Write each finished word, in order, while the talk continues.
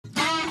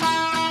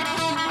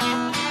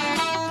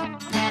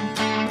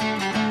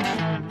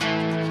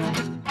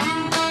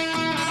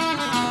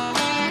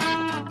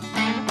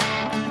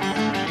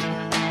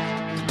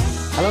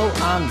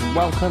and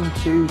welcome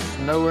to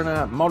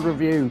Snowrunner Mod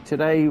Review.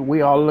 Today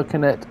we are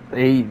looking at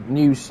the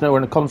new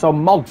Snowrunner console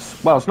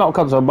mods. Well, it's not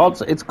console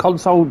mods, it's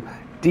console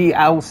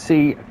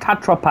DLC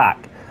Tatra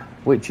Pack,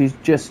 which is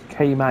just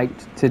came out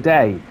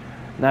today.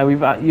 Now you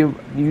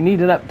need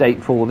an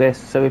update for this,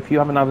 so if you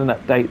haven't had an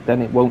update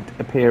then it won't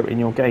appear in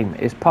your game.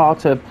 It's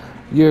part of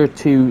Year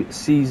 2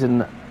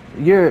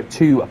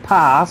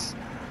 pass,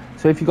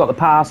 so if you've got the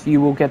pass you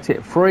will get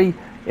it free.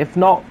 If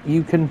not,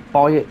 you can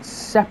buy it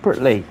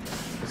separately.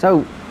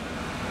 So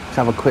let's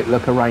have a quick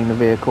look around the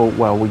vehicle.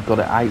 Well, we got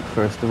it out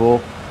first of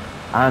all,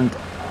 and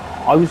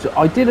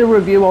I did a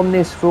review on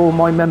this for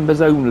my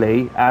members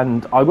only,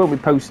 and I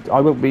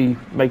won't be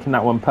making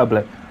that one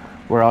public,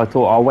 where I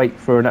thought I'll wait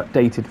for an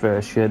updated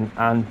version.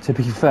 And to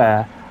be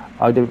fair,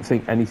 I don't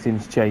think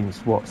anything's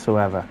changed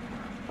whatsoever.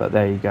 But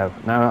there you go.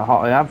 Now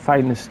I have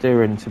found the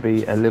steering to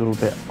be a little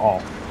bit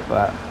off,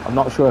 but I'm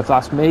not sure if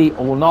that's me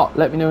or not.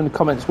 Let me know in the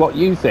comments what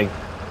you think.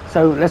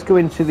 So let's go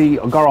into the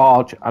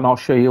garage and I'll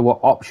show you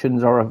what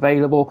options are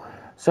available.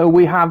 So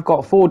we have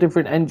got 4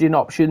 different engine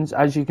options,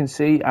 as you can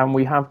see, and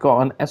we have got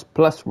an S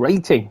Plus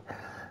rating,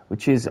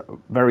 which is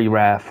very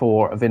rare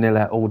for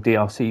vanilla or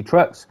DLC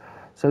trucks.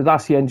 So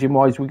that's the engine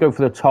wise. We go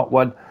for the top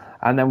one,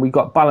 and then we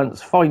got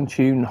balance, fine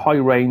tune, high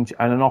range,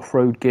 and an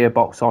off-road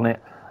gearbox on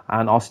it.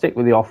 And I'll stick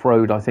with the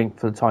off-road, I think,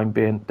 for the time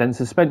being. Then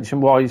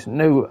suspension wise,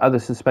 no other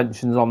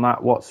suspensions on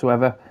that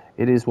whatsoever.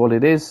 It is what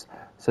it is.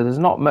 So there's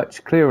not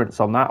much clearance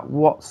on that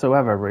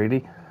whatsoever,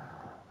 really.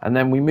 And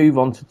then we move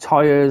on to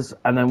tyres,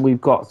 and then we've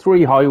got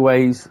 3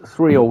 highways,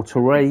 3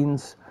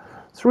 all-terrains,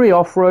 3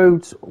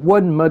 off-roads,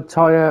 1 mud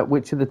tyre,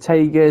 which are the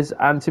Tigers.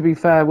 And to be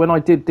fair, when I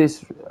did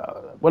this,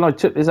 when I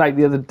took this out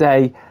the other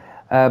day,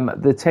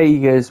 the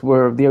Tigers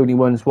were the only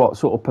ones what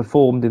sort of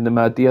performed in the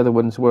mud. The other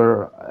ones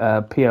were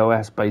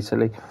POS,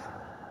 basically.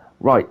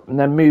 Right, and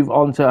then move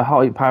on to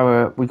high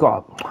power. We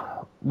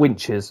got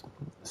winches.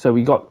 So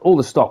we got all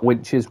the stock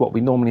winches, what we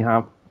normally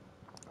have.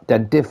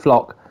 Then diff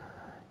lock,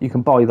 you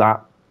can buy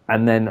that.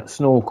 And then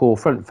snorkel,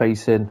 front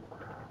facing,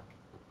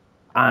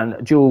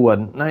 and dual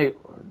one. Now,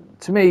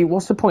 to me,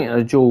 what's the point of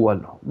a dual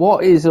one?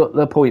 What is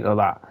the point of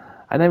that?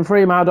 And then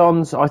frame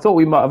add-ons, I thought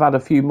we might have had a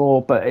few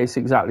more, but it's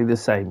exactly the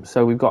same.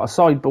 So we've got a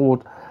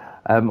sideboard,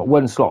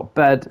 1 slot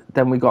bed.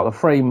 Then we got the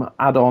frame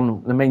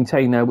add-on, the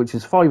maintainer, which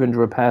is 500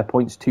 repair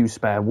points, 2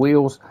 spare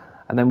wheels.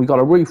 And then we got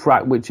a roof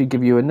rack, which will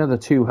give you another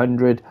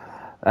 200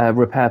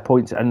 repair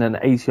points, and then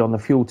 80 on the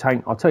fuel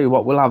tank. I'll tell you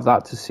what, we'll have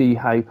that to see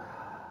how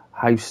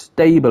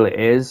stable it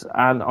is,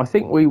 and I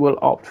think we will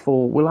opt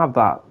for, we'll have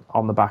that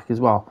on the back as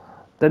well.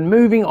 Then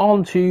moving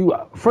on to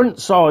front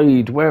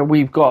side, where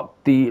we've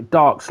got the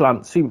dark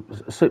slant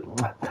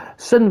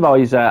sun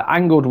visor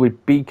angled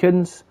with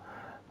beacons,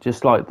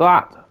 just like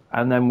that.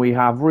 And then we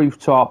have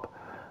rooftop,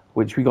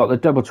 which we got the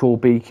double tall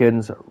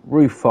beacons,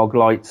 roof fog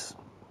lights,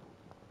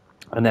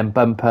 and then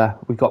bumper,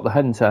 we've got the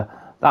Hunter.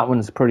 That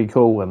one's pretty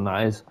cool one,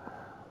 that is.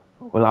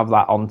 We'll have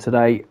that on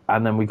today.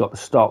 And then we got the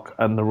stock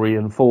and the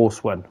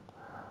reinforced one.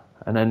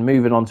 And then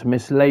moving on to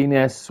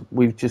miscellaneous,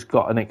 we've just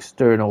got an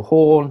external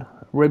horn.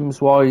 Rims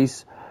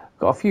wise,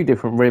 got a few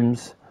different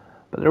rims,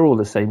 but they're all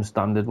the same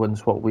standard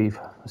ones what we've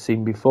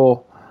seen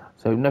before,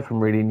 so nothing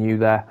really new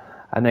there.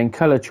 And then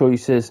color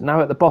choices,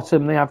 now at the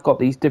bottom they have got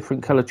these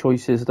different color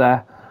choices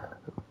there,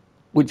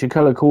 which are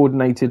color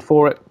coordinated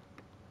for it,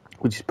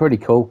 which is pretty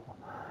cool,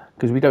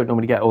 because we don't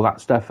normally get all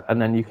that stuff.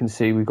 And then you can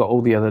see we've got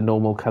all the other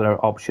normal color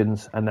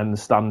options, and then the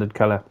standard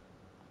color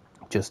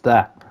just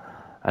there.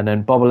 And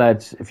then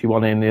bobbleheads, if you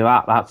want any of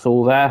that, that's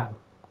all there.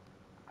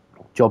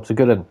 Job's a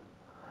good one.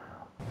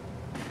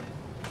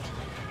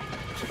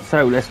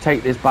 So let's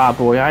take this bad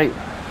boy out.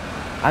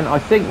 And I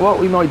think what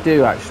we might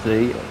do,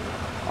 actually,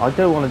 I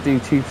don't want to do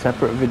 2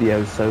 separate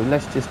videos, so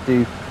let's just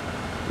do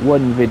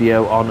 1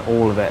 video on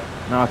all of it.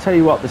 Now I'll tell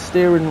you what, the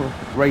steering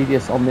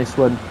radius on this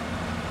one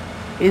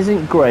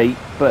isn't great,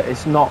 but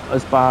it's not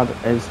as bad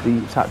as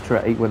the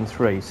Tatra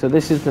 813. So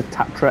this is the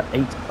Tatra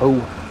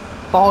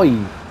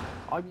 805.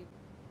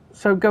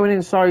 So going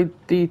inside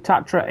the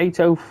Tatra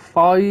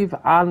 805,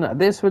 and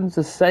this one's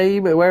the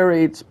same, where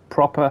it's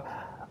proper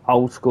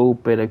old school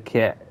bit of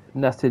kit.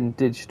 Nothing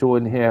digital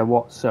in here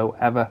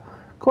whatsoever.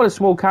 Quite a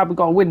small cab, we've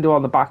got a window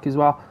on the back as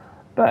well.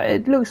 But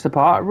it looks the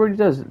part, it really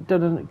does.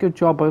 Done a good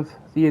job of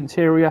the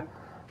interior.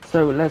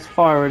 So let's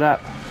fire it up.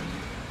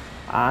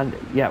 And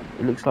yeah,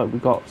 it looks like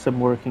we've got some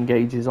working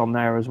gauges on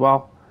there as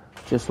well.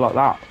 Just like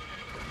that.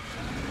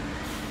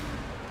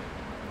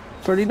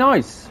 Pretty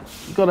nice.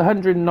 You've got a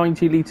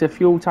 190 litre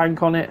fuel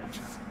tank on it,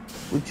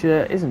 which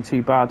isn't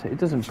too bad. It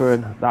doesn't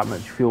burn that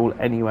much fuel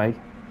anyway.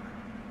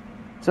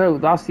 So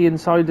that's the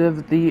inside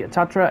of the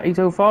Tatra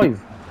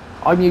 805.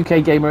 I'm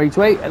UK Gamer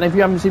 828, and if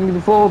you haven't seen me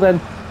before, then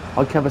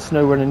I cover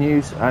SnowRunner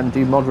news and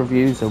do mod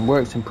reviews and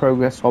works in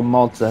progress on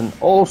mods and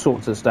all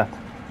sorts of stuff.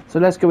 So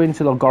let's go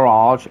into the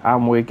garage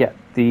and we'll get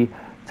the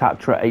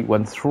Tatra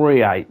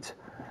 813 out.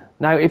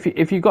 Now, if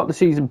you've got the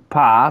season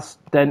pass,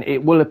 then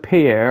it will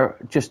appear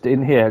just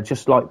in here,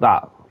 just like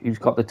that.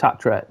 You've got the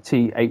Tatra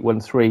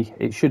T813.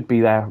 It should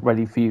be there,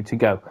 ready for you to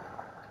go.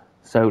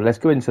 So let's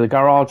go into the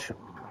garage.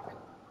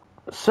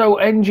 So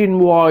engine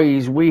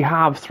wise, we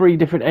have 3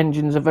 different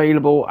engines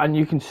available, and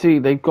you can see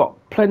they've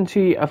got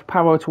plenty of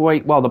power to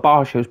weight. Well, the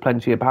bar shows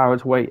plenty of power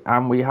to weight,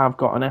 and we have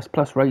got an S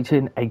plus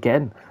rating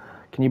again.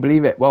 Can you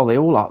believe it? Well, they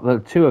all are. The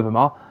 2 of them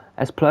are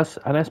S plus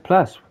and S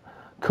plus.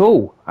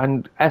 Cool.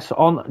 And S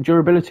on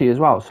durability as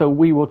well. So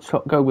we will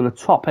go with a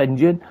top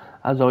engine,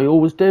 as I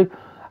always do.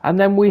 And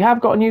then we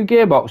have got a new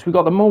gearbox. We've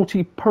got the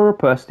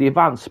multi-purpose, the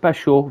advanced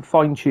special,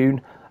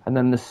 fine-tune, and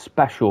then the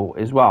special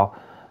as well.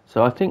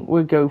 So I think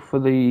we'll go for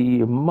the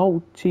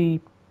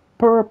multi-purpose.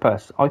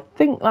 I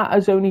think that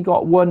has only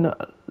got 1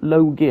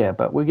 low gear,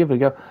 but we'll give it a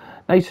go.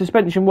 Now,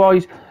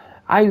 suspension-wise,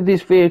 how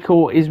this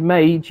vehicle is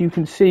made, you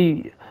can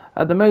see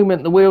at the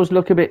moment the wheels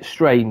look a bit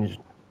strange.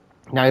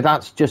 Now,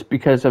 that's just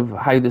because of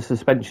how the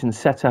suspension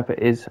setup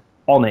is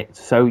on it.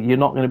 So you're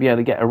not going to be able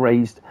to get a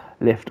raised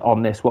lift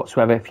on this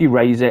whatsoever. If you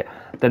raise it,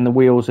 then the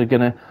wheels are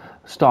going to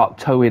start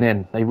towing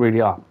in. They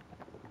really are.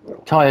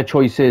 Tyre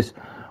choices,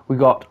 we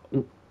got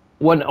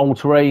 1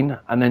 all-terrain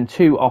and then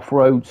 2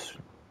 off-roads,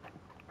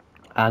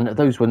 and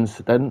those ones,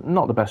 they're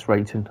not the best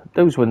rating.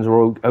 Those ones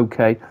are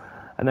okay.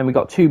 And then we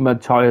got 2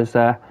 mud tyres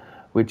there,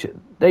 which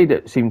they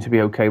don't seem to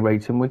be okay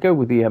rating. We go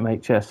with the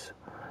MHS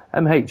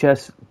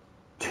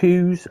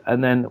 2s,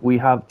 and then we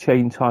have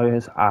chain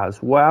tyres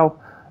as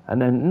well. And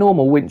then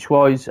normal winch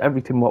wise,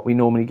 everything what we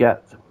normally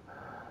get.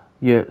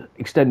 Your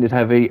extended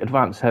heavy,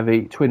 advanced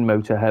heavy, twin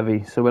motor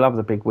heavy, so we'll have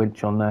the big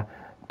winch on there.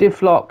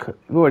 Diff lock,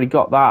 we've already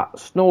got that.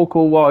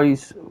 Snorkel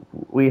wise,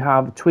 we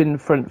have twin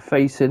front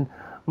facing,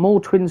 more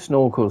twin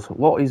snorkels.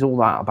 What is all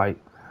that about?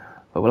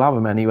 But we'll have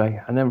them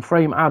anyway. And then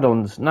frame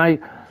add-ons. Now,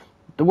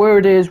 the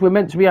word is we're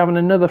meant to be having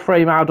another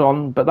frame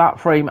add-on, but that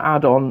frame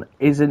add-on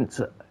is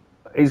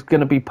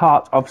going to be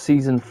part of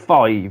season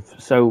 5,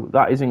 so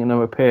that isn't going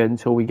to appear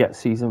until we get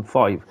season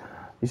 5.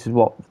 This is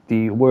what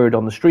the word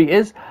on the street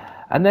is.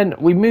 And then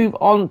we move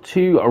on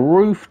to a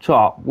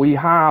rooftop. We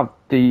have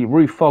the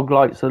roof fog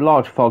lights, the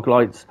large fog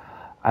lights,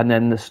 and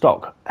then the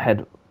stock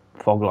head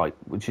fog light,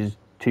 which is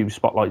 2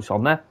 spotlights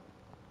on there.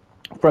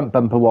 Front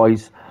bumper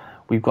wise,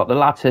 we've got the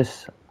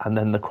lattice and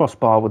then the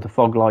crossbar with the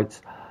fog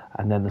lights,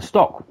 and then the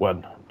stock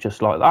one,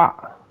 just like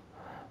that.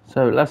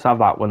 So let's have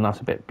that one,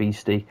 that's a bit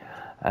beastie.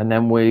 And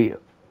then we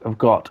have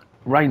got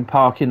rain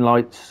parking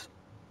lights,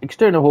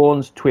 external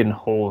horns, twin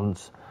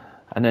horns.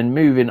 And then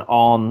moving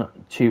on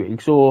to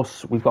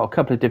exhaust, we've got a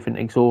couple of different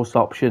exhaust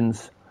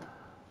options.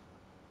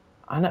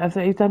 And have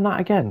they done that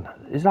again?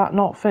 Is that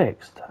not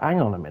fixed? Hang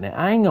on a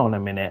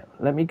minute.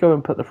 Let me go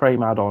and put the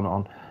frame add-on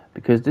on,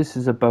 because this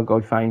is a bug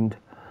I found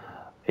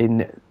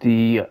in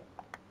the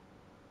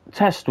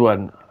test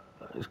one.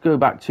 Let's go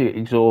back to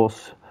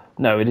exhaust.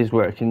 No, it is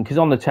working, because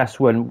on the test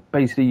one,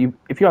 basically,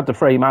 if you had the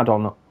frame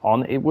add-on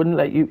on, it wouldn't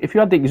let you. If you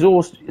had the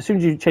exhaust, as soon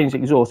as you change the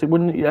exhaust, it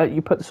wouldn't let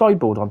you put the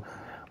sideboard on,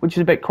 which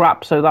is a bit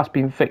crap. So that's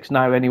been fixed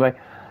now anyway.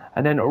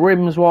 And then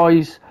rims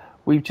wise,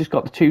 we've just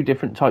got the 2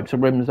 different types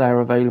of rims there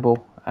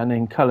available. And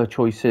then color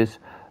choices,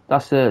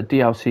 that's the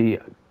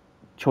DLC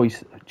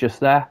choice just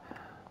there.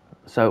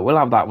 So we'll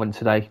have that one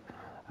today.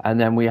 And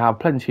then we have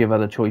plenty of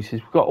other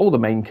choices. We've got all the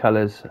main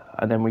colors,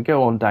 and then we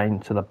go on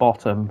down to the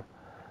bottom.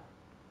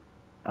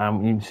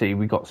 And you can see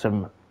we got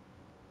some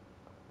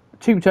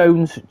 2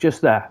 tones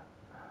just there,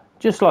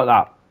 just like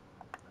that.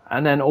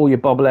 And then all your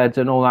bobbleheads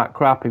and all that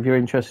crap, if you're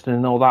interested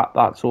in all that,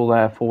 that's all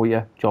there for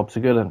you. Job's a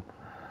good one.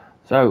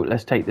 So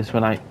let's take this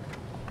one out.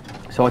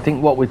 So I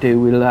think what we'll do,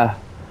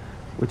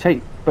 we'll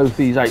take both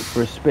these out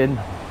for a spin.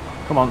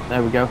 Come on,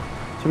 there we go.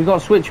 So we've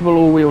got switchable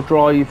all-wheel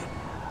drive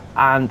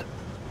and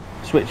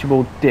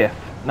switchable diff.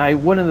 Now,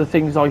 one of the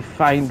things I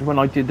found when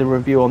I did the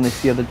review on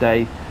this the other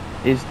day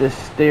is the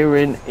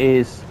steering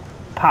is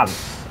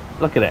pants.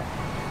 Look at it.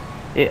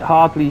 It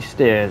hardly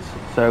steers.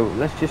 So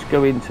let's just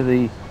go into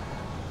the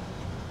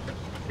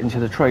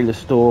trailer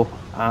store,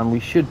 and we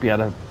should be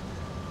able to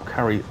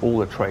carry all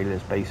the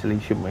trailers basically,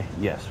 shouldn't we?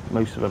 Yes,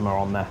 most of them are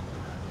on there,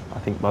 I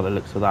think, by the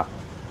looks of that.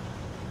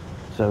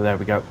 So there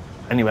we go.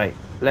 Anyway,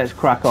 let's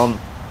crack on.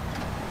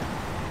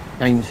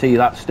 Now you can see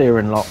that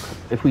steering lock.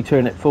 If we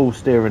turn it full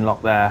steering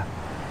lock there,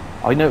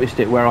 I noticed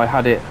it where I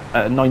had it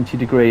at a 90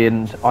 degree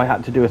and I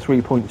had to do a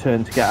 3-point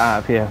turn to get out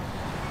of here,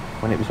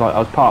 when it was like I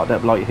was parked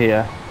up like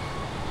here,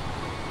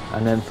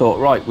 and then thought,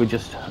 right, we'll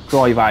just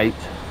drive out.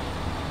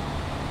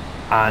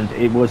 And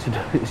it wasn't,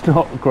 it's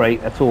not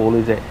great at all,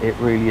 is it? It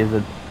really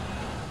isn't.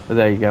 But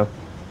there you go.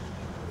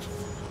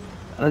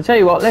 And I'll tell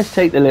you what, let's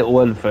take the little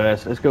one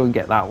first. Let's go and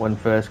get that one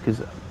first,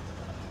 because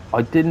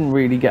I didn't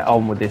really get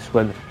on with this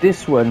one.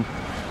 This one,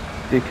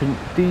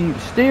 the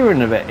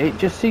steering of it, it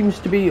just seems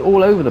to be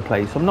all over the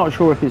place. I'm not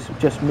sure if it's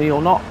just me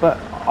or not, but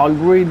I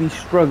really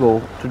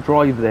struggle to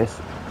drive this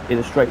in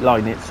a straight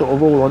line. It's sort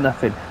of all or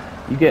nothing.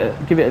 You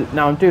give it,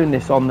 now I'm doing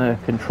this on the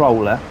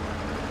controller,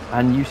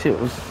 and you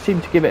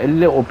seem to give it a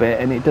little bit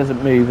and it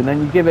doesn't move, and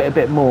then you give it a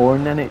bit more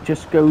and then it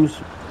just goes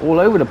all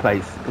over the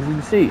place. As you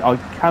can see, I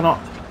cannot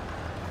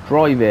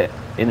drive it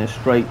in a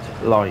straight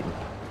line.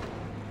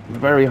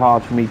 Very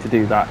hard for me to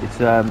do that. It's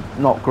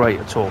not great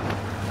at all.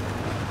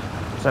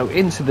 So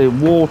into the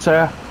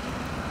water.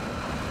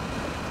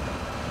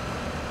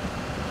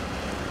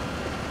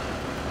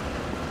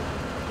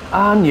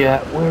 And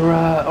yeah, we're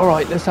all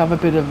right. Let's have a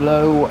bit of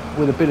low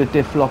with a bit of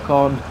diff lock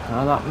on,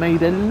 and that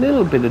made a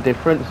little bit of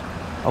difference.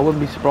 I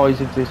wouldn't be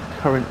surprised if this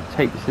current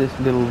takes this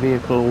little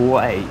vehicle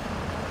away.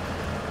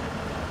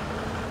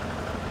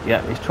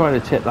 Yeah, he's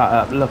trying to tip that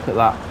up. Look at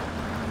that.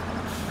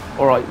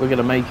 All right, we're going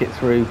to make it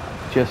through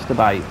just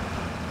about.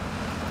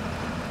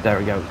 There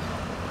we go.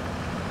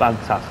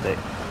 Fantastic.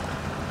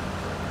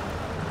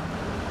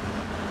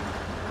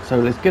 So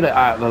let's get it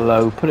out of the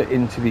low, put it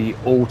into the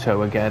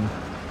auto again,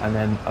 and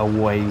then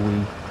away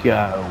we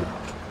go.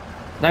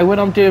 Now when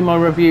I'm doing my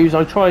reviews,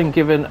 I try and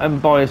give an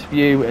unbiased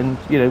view, and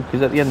you know,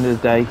 because at the end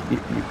of the day,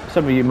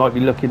 some of you might be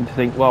looking to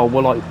think, well,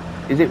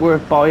 is it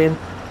worth buying?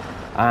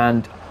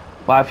 And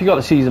well, if you got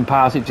the season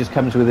pass, it just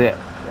comes with it.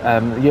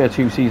 Year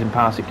 2 season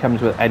pass, it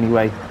comes with it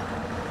anyway.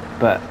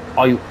 But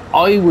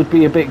I would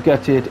be a bit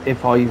gutted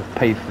if I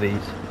paid for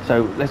these.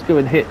 So let's go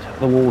and hit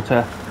the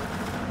water.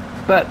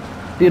 But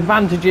the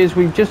advantage is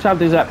we've just had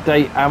this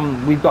update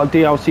and we've got a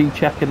DLC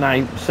checker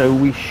now, so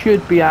we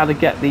should be able to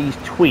get these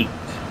tweaked.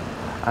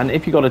 And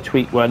if you got a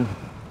tweaked one,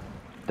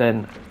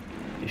 then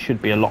it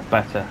should be a lot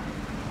better.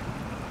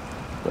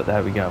 But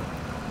there we go.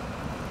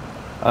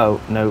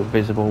 Oh, no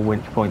visible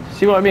winch point.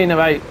 See what I mean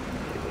about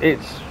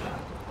it's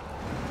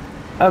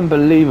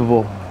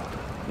unbelievable.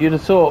 You'd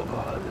have thought,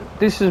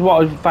 this is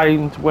what I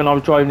found when I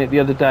was driving it the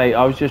other day.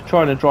 I was just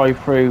trying to drive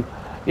through,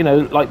 you know,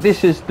 like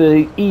this is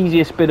the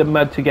easiest bit of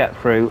mud to get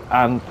through,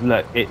 and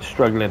look, it's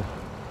struggling.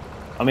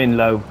 I'm in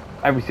low,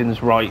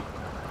 everything's right,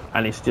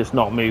 and it's just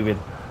not moving.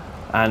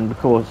 And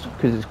because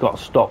it's got a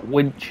stock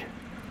winch,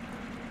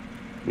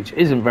 which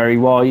isn't very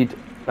wide,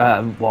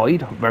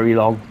 very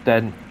long,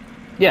 then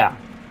yeah.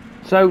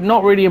 So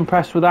not really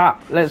impressed with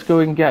that. Let's go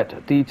and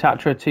get the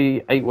Tatra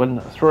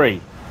T813.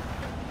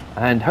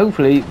 And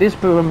hopefully this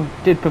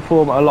did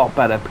perform a lot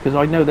better, because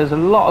I know there's a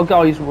lot of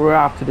guys who were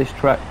after this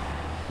truck.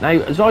 Now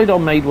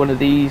Zidon made one of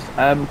these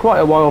quite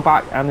a while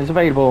back, and it's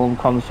available on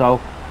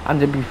console, and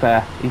to be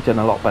fair, he's done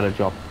a lot better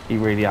job. He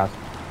really has.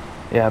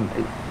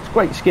 It's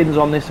great skins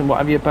on this and what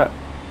have you, but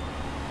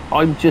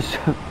I'm just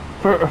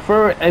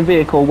for a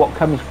vehicle what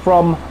comes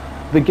from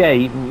the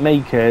game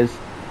makers,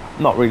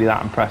 not really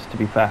that impressed, to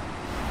be fair.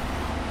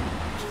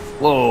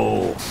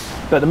 Whoa.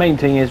 But the main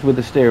thing is with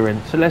the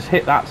steering. So let's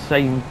hit that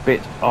same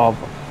bit of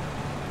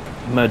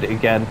mud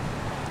again.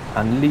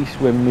 And at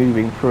least we're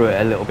moving through it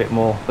a little bit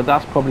more. But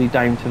that's probably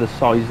down to the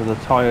size of the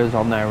tyres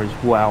on there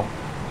as well,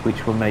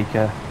 which will make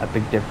a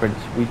big difference.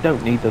 We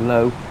don't need the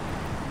low,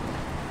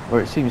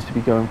 where it seems to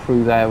be going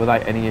through there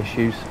without any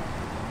issues.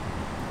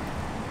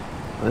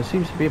 There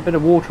seems to be a bit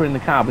of water in the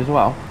cab as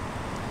well.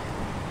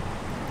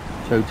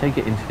 So take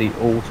it into the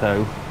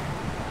auto.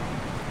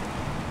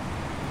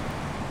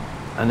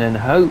 And then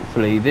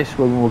hopefully this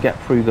one will get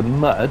through the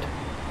mud,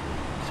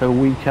 so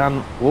we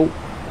can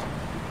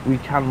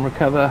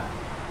recover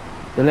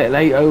the little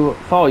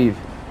 805.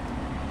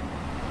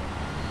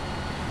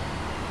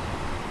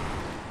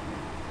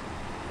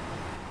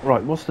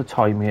 Right, what's the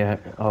time here?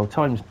 Oh,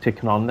 time's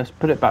ticking on. Let's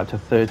put it back to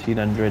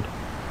 1300.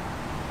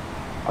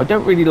 I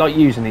don't really like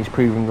using these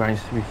proving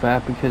grounds, to be fair,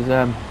 because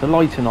the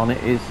lighting on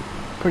it is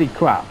pretty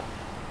crap.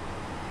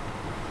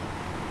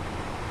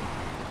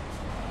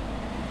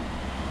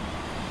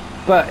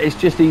 But it's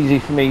just easy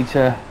for me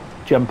to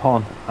jump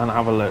on and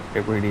have a look.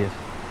 It really is.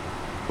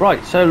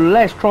 Right, so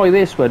let's try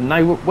this one.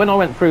 Now, when I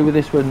went through with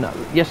this one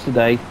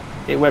yesterday,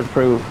 it went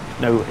through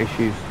no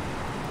issues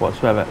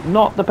whatsoever.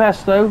 Not the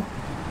best though.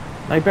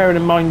 Now, bearing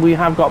in mind we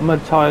have got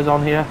mud tyres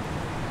on here.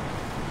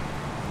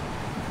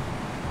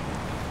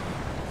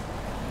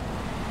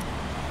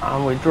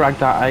 And we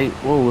dragged that out.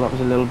 Whoa, that was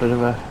a little bit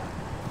of a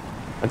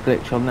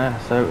glitch on there.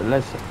 So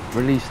let's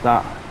release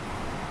that.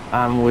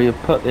 And we'll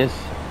put this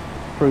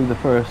through the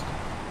first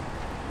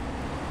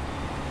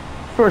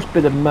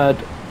bit of mud,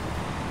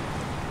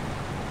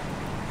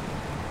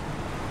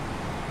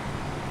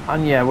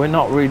 and yeah, we're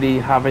not really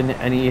having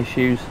any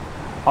issues.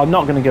 I'm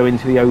not going to go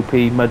into the OP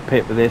mud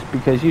pit with this,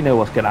 because you know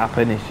what's going to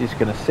happen. It's just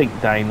going to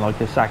sink down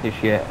like a sack of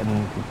shit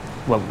and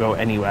won't go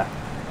anywhere.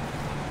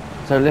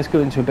 So let's go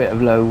into a bit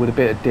of low with a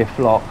bit of diff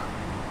lock,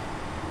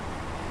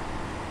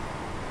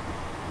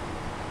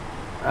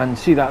 and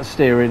see that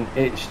steering.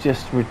 It's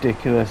just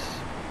ridiculous.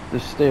 The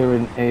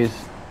steering is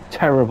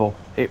terrible.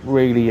 It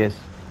really is.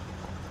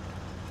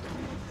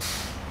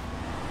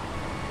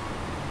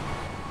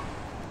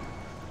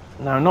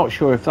 Now, I'm not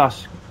sure if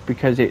that's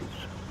because you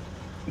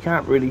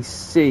can't really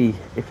see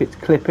if it's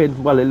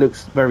clipping. Well, it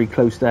looks very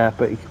close there,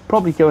 but you could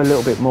probably go a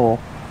little bit more.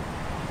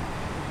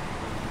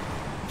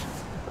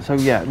 So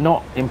yeah,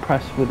 not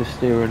impressed with the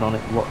steering on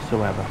it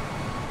whatsoever.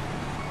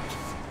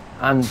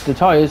 And the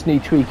tyres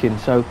need tweaking,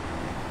 so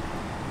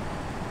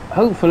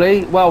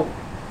hopefully, well,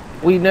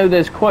 we know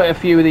there's quite a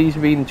few of these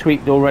being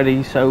tweaked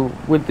already, so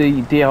with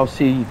the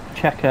DLC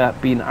checker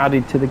being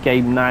added to the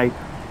game now,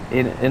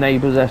 it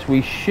enables us,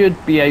 we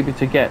should be able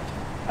to get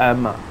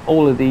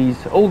all the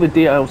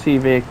DLC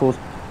vehicles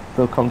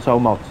for console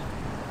mods.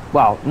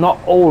 Well, not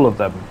all of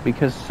them,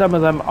 because some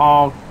of them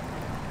are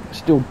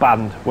still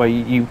banned, where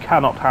you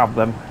cannot have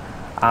them,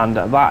 and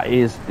that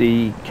is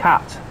the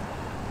cat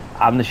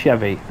and the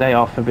Chevy, they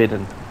are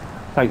forbidden.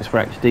 Thanks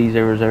for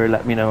XD00,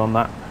 let me know on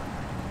that.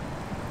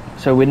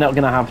 So we're not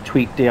going to have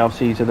tweaked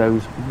DLCs of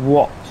those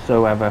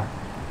whatsoever.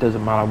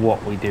 Doesn't matter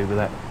what we do with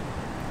it.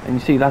 And you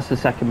see, that's the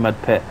second mud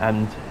pit,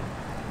 and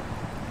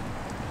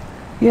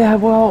yeah,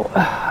 well,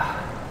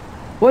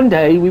 one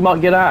day we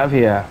might get out of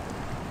here.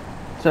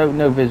 So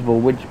no visible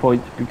winch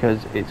points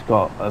because it's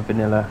got a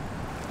vanilla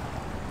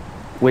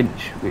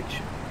winch, which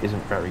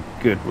isn't very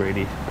good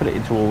really. Put it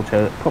into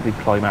auto, probably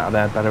climb out of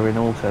there better in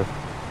auto.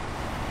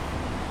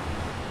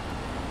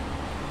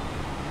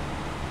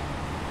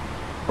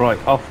 Right,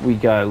 off we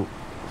go.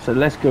 So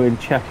let's go and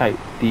check out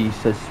the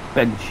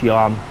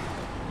suspension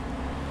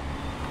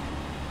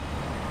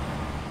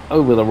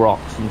over the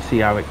rocks and see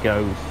how it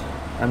goes.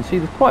 And see,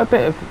 there's quite a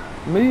bit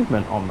of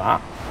movement on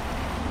that.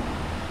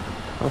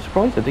 I'm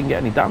surprised I didn't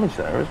get any damage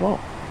there as well.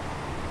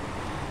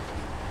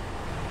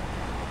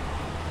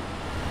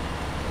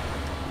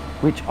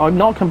 Which I'm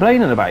not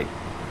complaining about.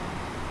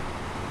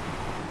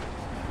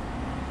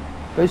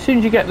 But as soon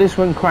as you get this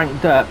one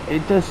cranked up,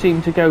 it does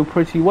seem to go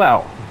pretty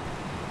well.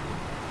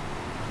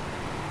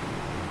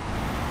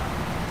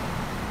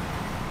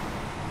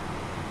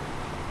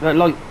 But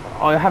like,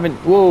 I haven't,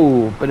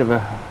 whoa, bit of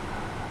a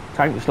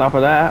tank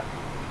slapper there.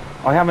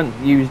 I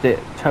haven't used it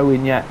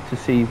towing yet to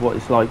see what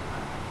it's like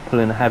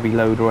pulling a heavy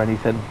load or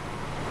anything.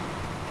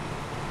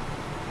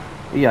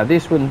 But yeah,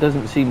 this one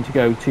doesn't seem to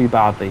go too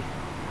badly.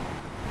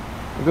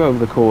 We'll go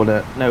over the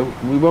corner. No,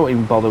 we won't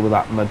even bother with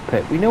that mud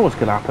pit. We know what's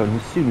going to happen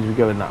as soon as we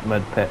go in that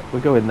mud pit.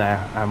 We'll go in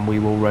there and we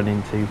will run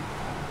into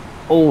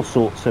all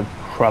sorts of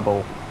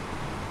trouble.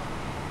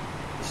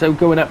 So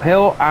going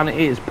uphill, and it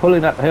is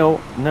pulling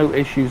uphill, no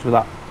issues with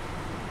that.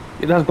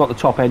 It has got the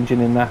top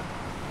engine in there.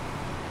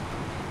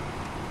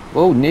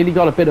 Oh, nearly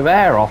got a bit of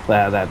air off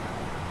there then.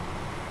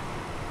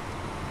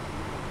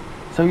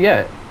 So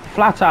yeah,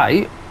 flat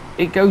out,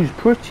 it goes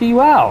pretty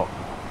well.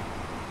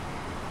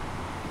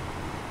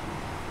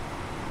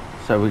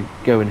 So we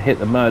go and hit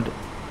the mud.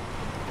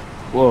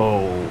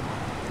 Whoa.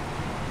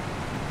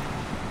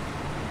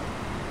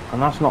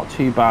 And that's not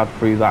too bad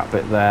through that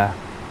bit there.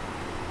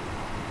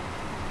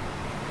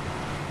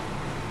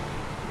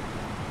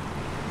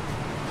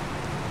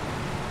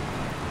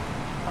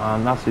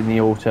 And that's in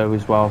the auto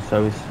as well,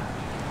 so it's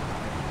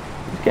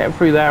getting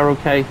through there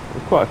okay.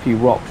 There's quite a few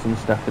rocks and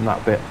stuff in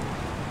that bit.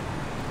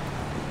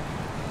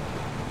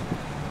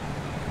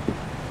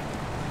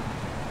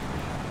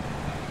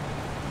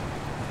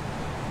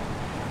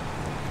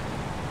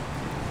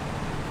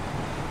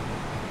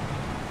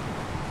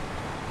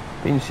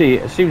 But you can see,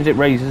 as soon as it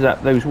raises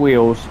up, those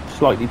wheels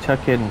slightly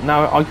tuck in.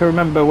 Now, I can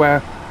remember where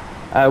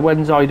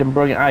when Zyden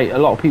brought it out, a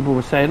lot of people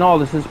were saying, oh,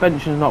 the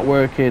suspension's not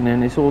working,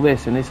 and it's all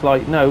this, and it's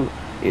like, no,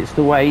 it's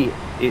the way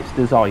it's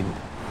designed.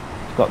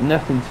 It's got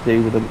nothing to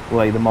do with the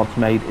way the mod's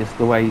made. It's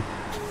the way,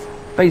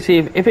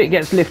 basically, if it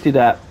gets lifted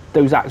up,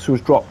 those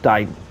axles drop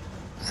down.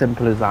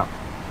 Simple as that.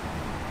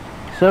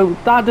 So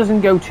that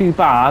doesn't go too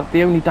bad.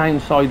 The only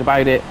downside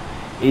about it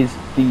is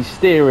the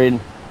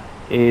steering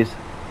is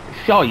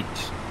shite,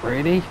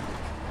 really.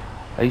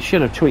 They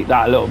should have tweaked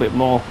that a little bit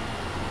more.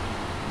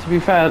 To be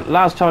fair,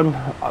 last time,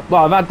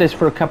 well, I've had this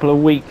for a couple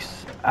of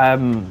weeks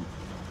and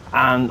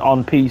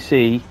on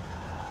PC,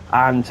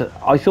 and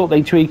I thought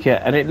they'd tweak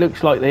it, and it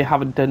looks like they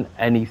haven't done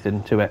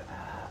anything to it.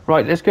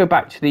 Right, let's go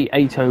back to the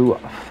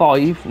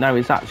 805. Now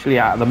it's actually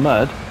out of the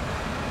mud.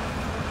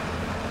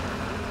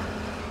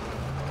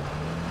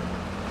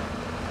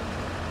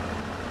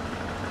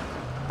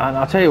 And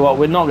I'll tell you what,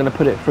 we're not going to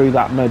put it through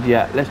that mud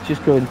yet. Let's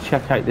just go and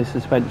check out the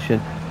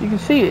suspension. You can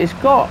see it's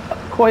got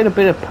quite a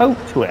bit of poke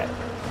to it.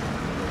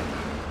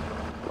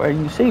 Where you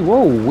can see,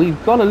 whoa,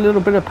 we've got a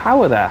little bit of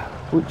power there,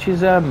 which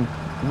is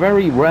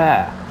very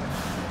rare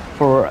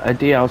for a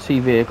DLC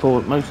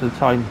vehicle. Most of the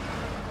time,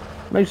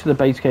 most of the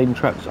base game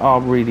trucks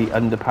are really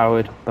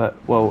underpowered, but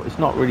well, it's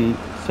not really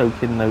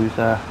soaking those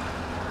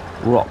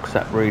rocks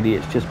up really,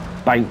 it's just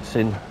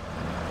bouncing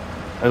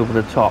over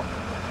the top.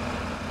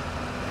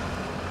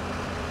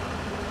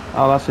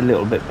 Oh, that's a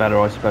little bit better,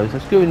 I suppose.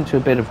 Let's go into a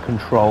bit of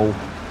control.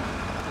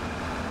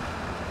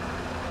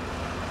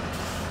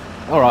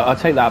 Alright, I'll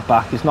take that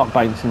back. It's not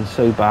bouncing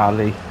so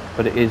badly,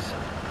 but it is.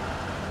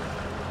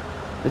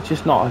 There's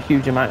just not a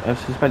huge amount of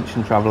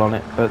suspension travel on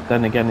it, but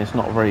then again, it's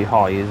not very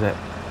high, is it?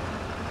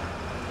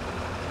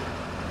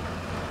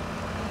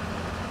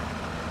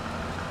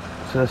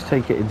 So let's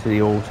take it into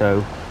the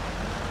auto.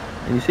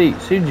 And you see,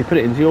 as soon as you put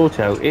it into the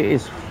auto, it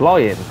is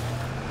flying.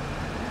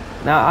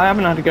 Now, I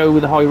haven't had to go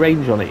with a high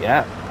range on it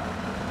yet.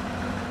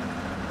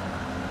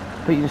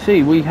 But you can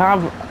see, we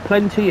have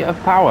plenty of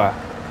power.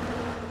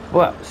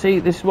 But see,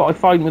 this is what I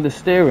find with the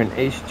steering.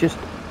 It's just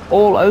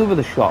all over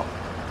the shop.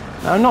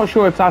 Now, I'm not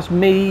sure if that's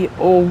me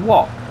or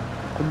what.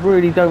 I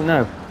really don't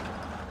know.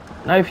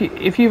 Now,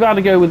 if you've had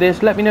to go with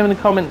this, let me know in the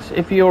comments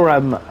if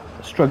you're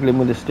struggling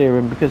with the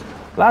steering. Because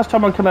last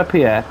time I come up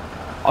here,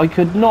 I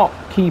could not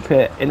keep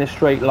it in a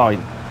straight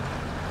line.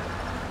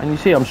 And you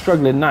see, I'm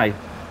struggling now.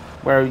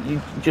 Where you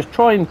just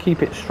try and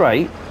keep it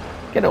straight,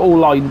 get it all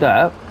lined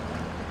up.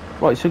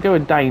 Right, so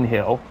going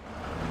downhill,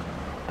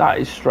 that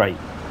is straight.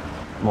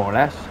 more or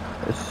less.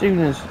 As soon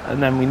as,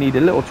 and then we need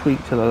a little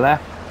tweak to the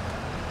left,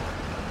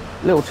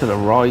 a little to the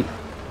right.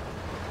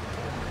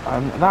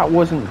 That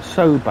wasn't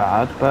so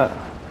bad, but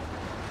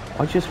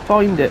I just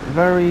find it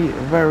very,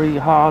 very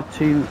hard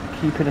to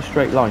keep in a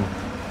straight line.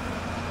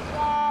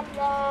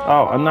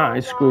 Oh, and that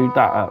has screwed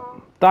that up.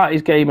 That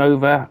is game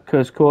over,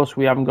 because of course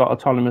we haven't got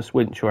autonomous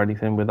winch or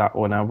anything with that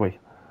one, have we?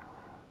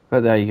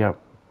 But there you go.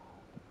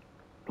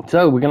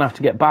 So we're going to have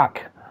to get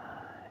back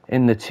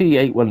in the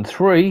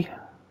T813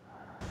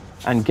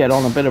 and get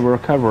on a bit of a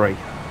recovery.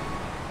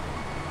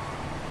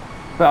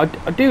 But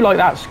I do like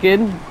that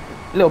skin,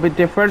 a little bit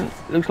different.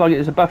 Looks like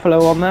there's a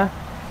buffalo on there.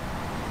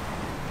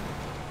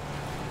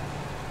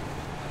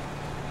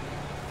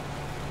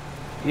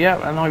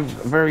 Yeah, and I've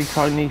very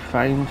kindly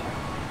found,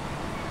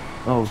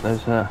 oh,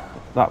 there's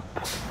that,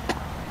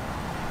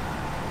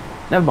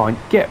 never mind,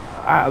 get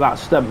out of that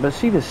stump. But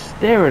see the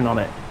steering on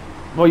it.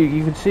 Well,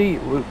 you can see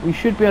we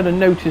should be able to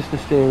notice the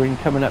steering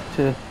coming up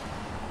to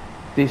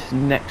this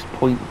next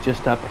point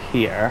just up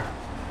here,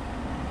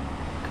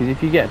 because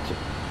if you get to,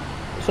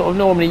 sort of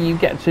normally you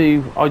get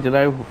to, I don't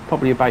know,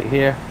 probably about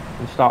here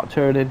and start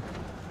turning.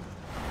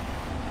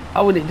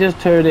 Oh, and it does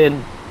turn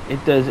in,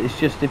 it does. It's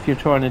just if you're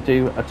trying to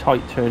do a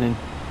tight turning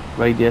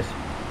radius,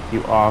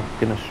 you are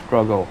going to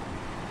struggle.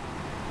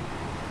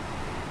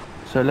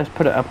 So let's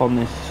put it up on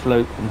this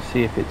slope and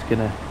see if it's going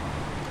to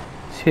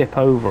tip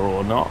over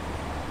or not.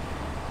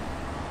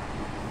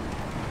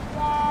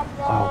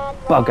 Oh,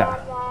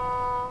 bugger.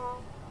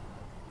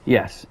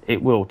 Yes,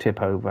 it will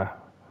tip over.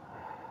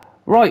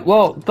 Right,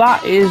 well,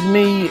 that is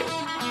me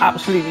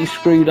absolutely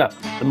screwed up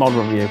the mod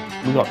review.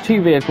 We've got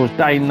 2 vehicles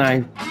down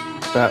now,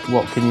 but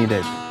what can you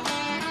do?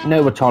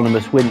 No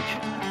autonomous winch,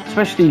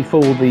 especially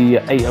for the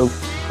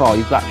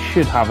 805. That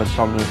should have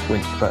autonomous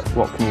winch, but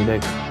what can you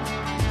do?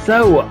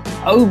 So,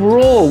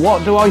 overall,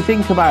 what do I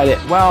think about it?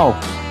 Well,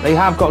 they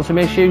have got some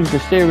issues. The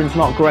steering's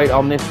not great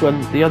on this one.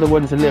 The other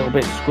one's a little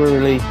bit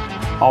squirrely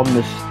on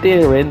the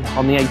steering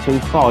on the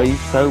 805.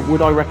 So,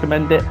 would I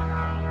recommend it?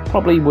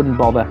 Probably wouldn't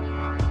bother.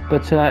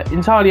 But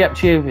entirely up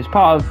to you. It's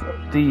part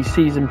of the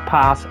season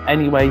pass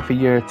anyway for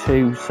year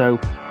 2, so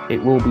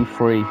it will be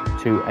free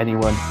to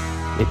anyone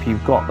if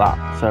you've got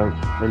that. So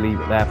we'll leave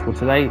it there for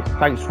today.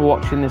 Thanks for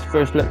watching this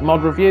first look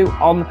mod review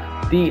on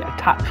the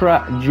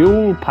Tatra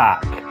Dual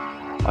Pack.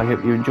 I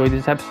hope you enjoyed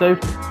this episode,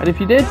 and if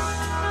you did,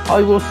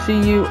 I will see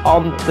you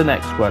on the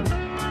next one.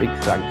 Big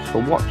thanks for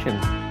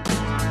watching.